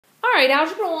right,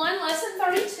 Algebra 1, Lesson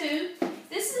 32.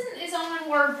 This is on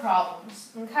word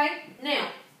problems, okay? Now,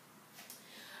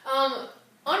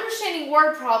 understanding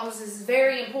word problems is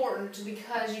very important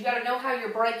because you got to know how you're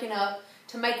breaking up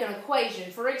to make an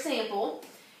equation. For example,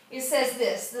 it says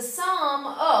this: the sum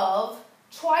of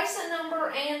twice a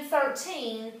number and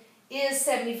 13 is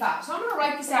 75. So I'm going to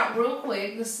write this out real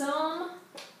quick. The sum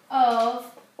of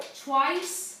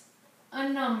twice a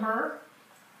number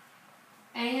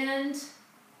and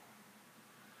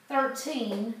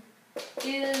 13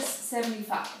 is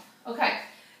 75. Okay.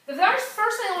 The first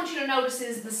thing I want you to notice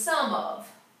is the sum of.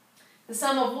 The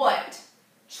sum of what?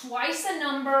 Twice a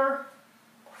number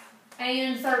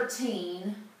and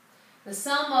 13. The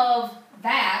sum of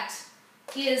that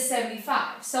is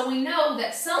 75. So we know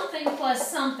that something plus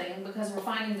something, because we're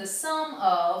finding the sum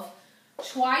of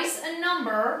twice a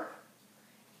number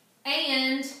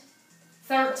and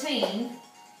 13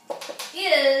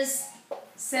 is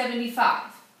 75.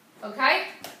 Okay?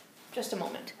 Just a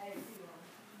moment.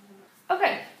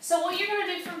 Okay, so what you're going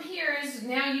to do from here is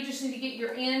now you just need to get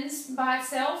your ends by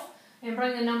itself and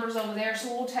bring the numbers over there.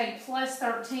 So we'll take plus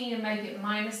 13 and make it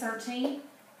minus 13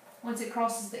 once it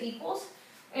crosses the equals.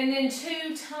 And then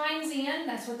 2 times n,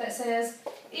 that's what that says,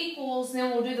 equals, then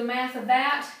we'll do the math of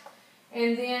that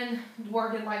and then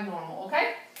work it like normal,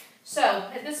 okay? So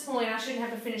at this point, I shouldn't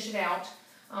have to finish it out.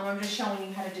 I'm just showing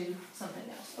you how to do something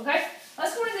else, okay?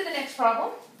 Let's go into the next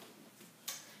problem.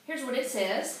 Here's what it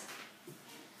says.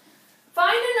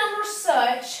 Find a number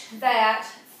such that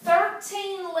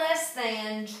 13 less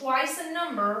than twice a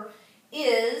number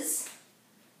is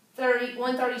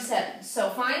 137. So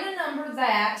find a number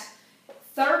that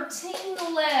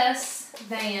 13 less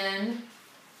than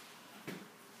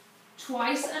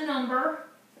twice a number,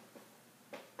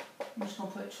 I'm just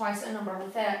going to put twice a number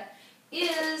with that,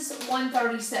 is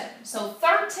 137. So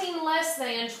 13 less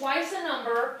than twice a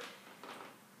number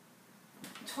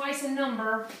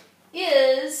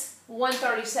is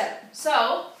 137.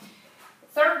 So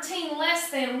 13 less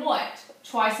than what?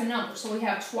 Twice a number. So we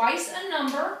have twice a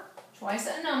number,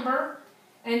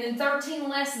 and then 13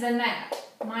 less than that,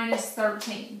 minus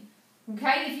 13.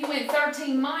 Okay, if you went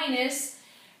 13 minus,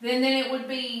 then it would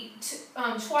be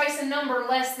twice a number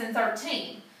less than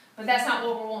 13. But that's not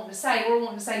what we're wanting to say. We're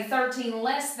wanting to say 13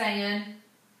 less than,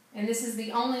 and this is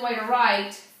the only way to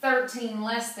write 13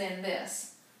 less than this.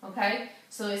 Okay,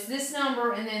 so it's this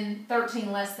number and then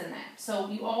 13 less than that. So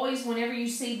you always, whenever you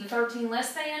see the 13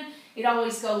 less than, it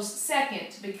always goes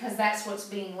second because that's what's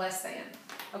being less than.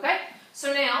 Okay,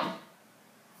 so now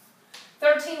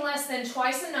 13 less than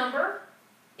twice a number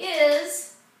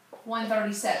is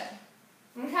 137.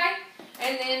 Okay,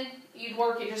 and then you'd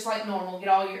work it just like normal. Get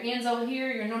all your ends over here,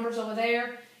 your numbers over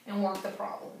there, and work the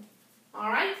problem.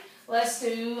 All right, let's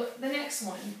do the next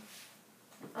one.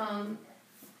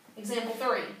 Example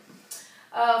 3.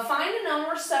 Find a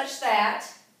number such that,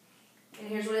 and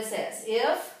here's what it says,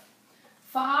 if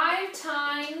 5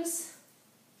 times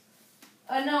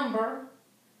the number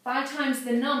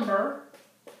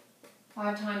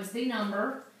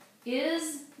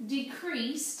is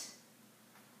decreased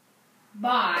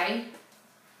by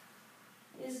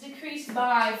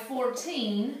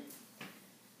 14,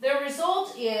 the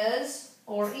result is,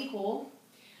 or equal,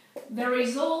 the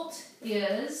result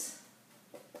is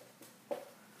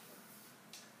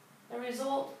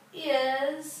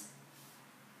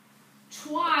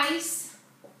twice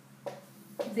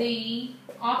the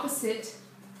opposite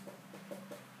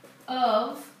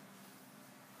of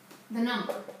the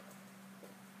number.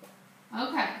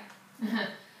 Okay.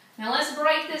 Now let's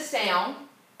break this down.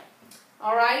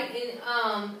 All right.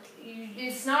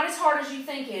 It's not as hard as you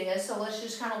think it is, so let's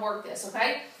just kind of work this,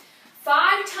 okay?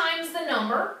 5 times the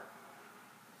number,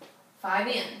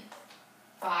 5n,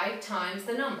 5 times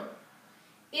the number,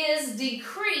 is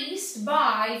decreased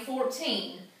by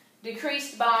 14.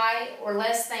 Decreased by, or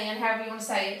less than, however you want to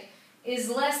say it, is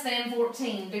less than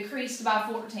 14. Decreased by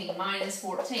 14, minus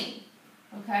 14.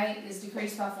 Okay, is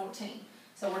decreased by 14.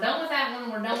 So we're done with that one,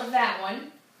 we're done with that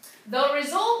one. The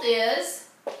result is,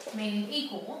 meaning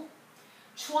equal,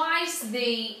 twice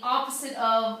the opposite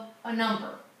of a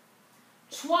number.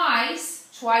 Twice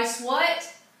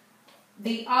what?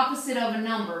 The opposite of a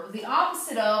number. The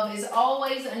opposite of is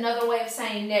always another way of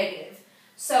saying negative.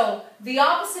 So the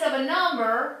opposite of a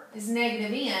number is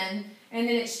negative n, and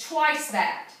then it's twice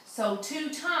that. So 2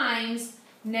 times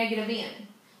negative n.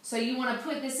 So you want to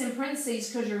put this in parentheses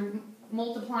because you're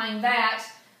multiplying that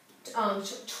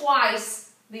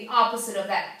twice the opposite of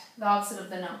that, the opposite of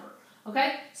the number.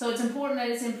 Okay? So it's important that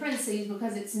it's in parentheses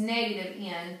because it's negative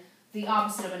n, the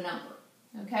opposite of a number.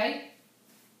 Okay?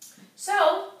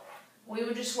 So we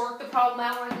would just work the problem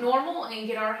out like normal and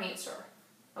get our answer.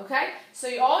 Okay?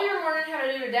 So all you're learning how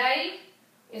to do today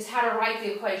is how to write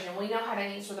the equation. We know how to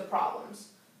answer the problems.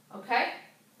 Okay?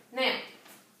 Now,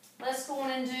 let's go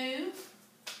on and do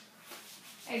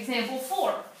example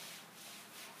 4.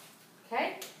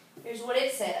 Okay? Here's what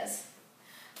it says.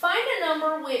 Find a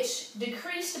number which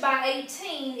decreased by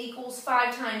 18 equals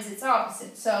 5 times its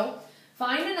opposite. So,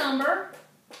 find a number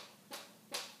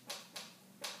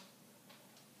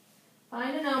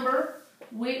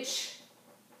which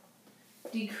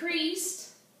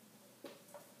decreased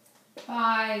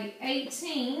by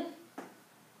 18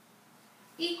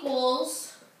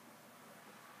 equals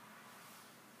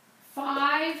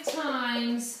 5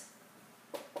 times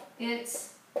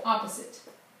its opposite.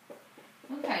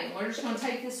 Okay, we're just going to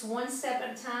take this one step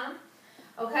at a time.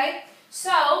 Okay,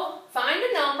 so find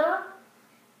a number.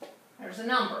 There's a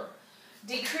number.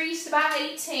 Decreased by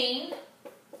 18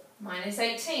 minus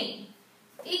 18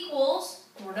 equals,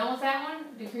 we're done with that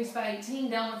one. Decreased by 18,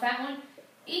 done with that one.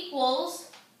 Equals,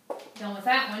 done with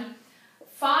that one.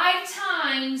 5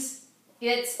 times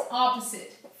its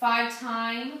opposite. 5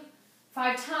 times,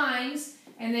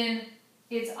 and then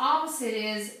its opposite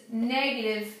is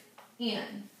negative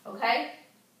n. Okay?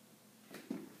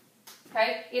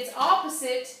 Okay? Its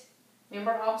opposite,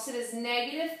 remember opposite is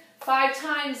negative. 5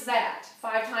 times that.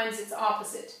 5 times its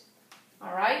opposite.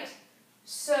 Alright?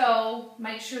 So,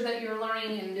 make sure that you're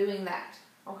learning and doing that.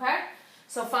 Okay?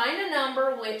 So, find a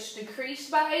number which decreased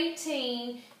by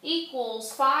 18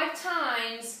 equals 5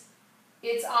 times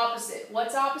its opposite.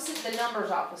 What's opposite? The number's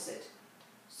opposite.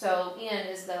 So, n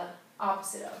is the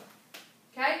opposite of.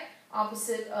 Okay?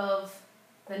 Opposite of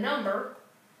the number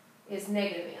is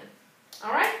negative n.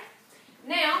 Alright?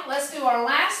 Now, let's do our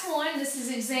last one. This is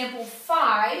example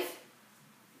 5.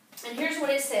 And here's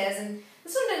what it says. And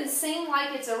this one doesn't seem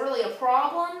like it's really a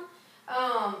problem,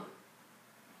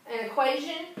 an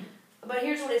equation. But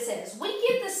here's what it says. We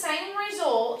get the same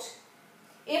result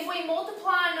if we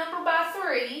multiply a number by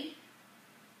 3,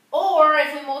 or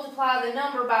if we multiply the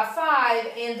number by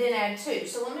 5 and then add 2.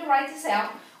 So let me write this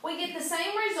out. We get the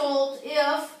same result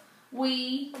if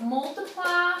we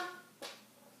multiply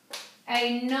a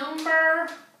number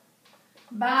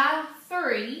by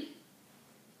 3,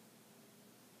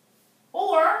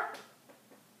 or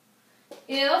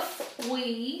if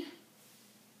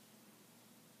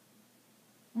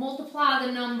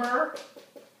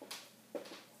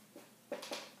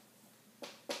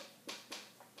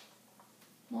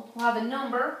we multiply the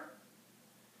number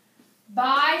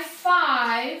by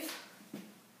 5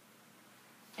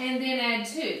 and then add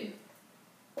 2.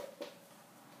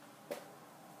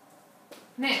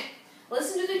 Now,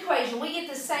 listen to the equation. We get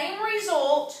the same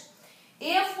result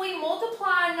if we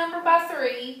multiply a number by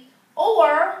 3,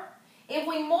 or if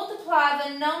we multiply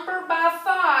the number by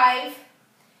 5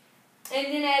 and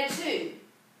then add 2.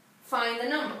 Find the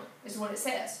number, is what it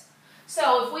says.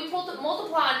 So, if we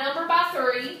multiply a number by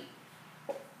 3,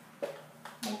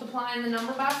 multiplying the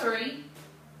number by 3,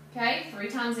 okay, 3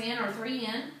 times n or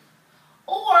 3n,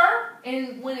 or,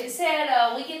 and when it said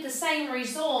we get the same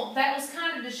result, that was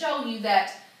kind of to show you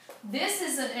that this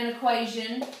is an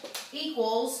equation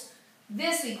equals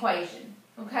this equation.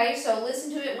 Okay, so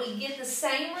listen to it. We get the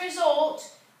same result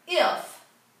if,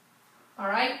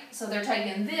 alright, so they're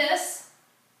taking this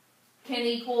can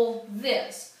equal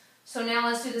this. So now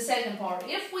let's do the second part.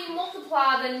 If we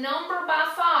multiply the number by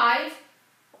 5,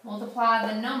 multiply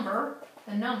the number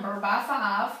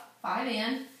by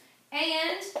 5n,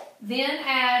 and then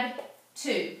add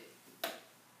 2.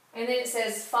 And then it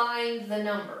says find the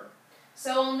number.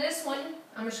 So on this one,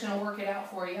 I'm just going to work it out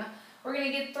for you. We're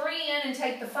going to get 3n and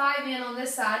take the 5n on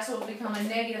this side, so it will become a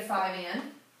negative 5n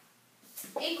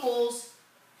equals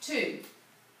 2.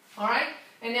 Alright?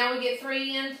 And now we get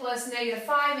 3n plus negative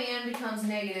 5n becomes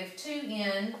negative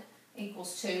 2n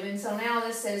equals 2. And so now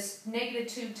this says negative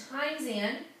 2 times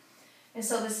n. And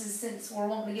so this is, since we're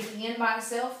wanting to get the n by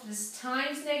itself, this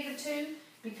times negative 2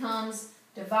 becomes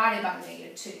divided by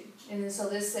negative 2. And then so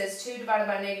this says 2 divided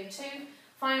by negative 2.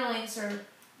 Final answer,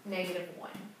 negative 1.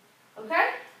 Okay?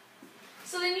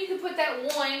 So then you can put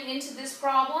that 1 into this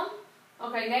problem.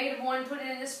 Okay, negative 1, put it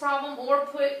in this problem, or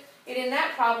put it in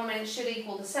that problem and it should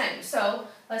equal the same. So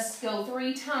let's go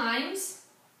 3 times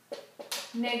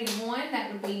negative 1.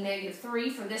 That would be negative 3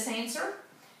 for this answer.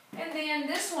 And then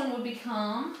this one would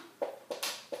become,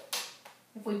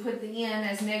 if we put the n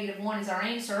as negative 1 as our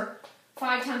answer,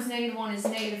 5 times negative 1 is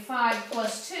negative 5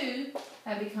 plus 2.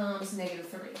 That becomes negative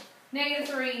 3. Negative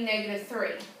 3, negative 3.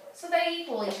 So they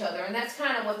equal each other, and that's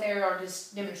kind of what they are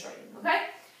just demonstrating. Okay?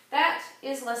 That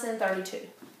is lesson 32.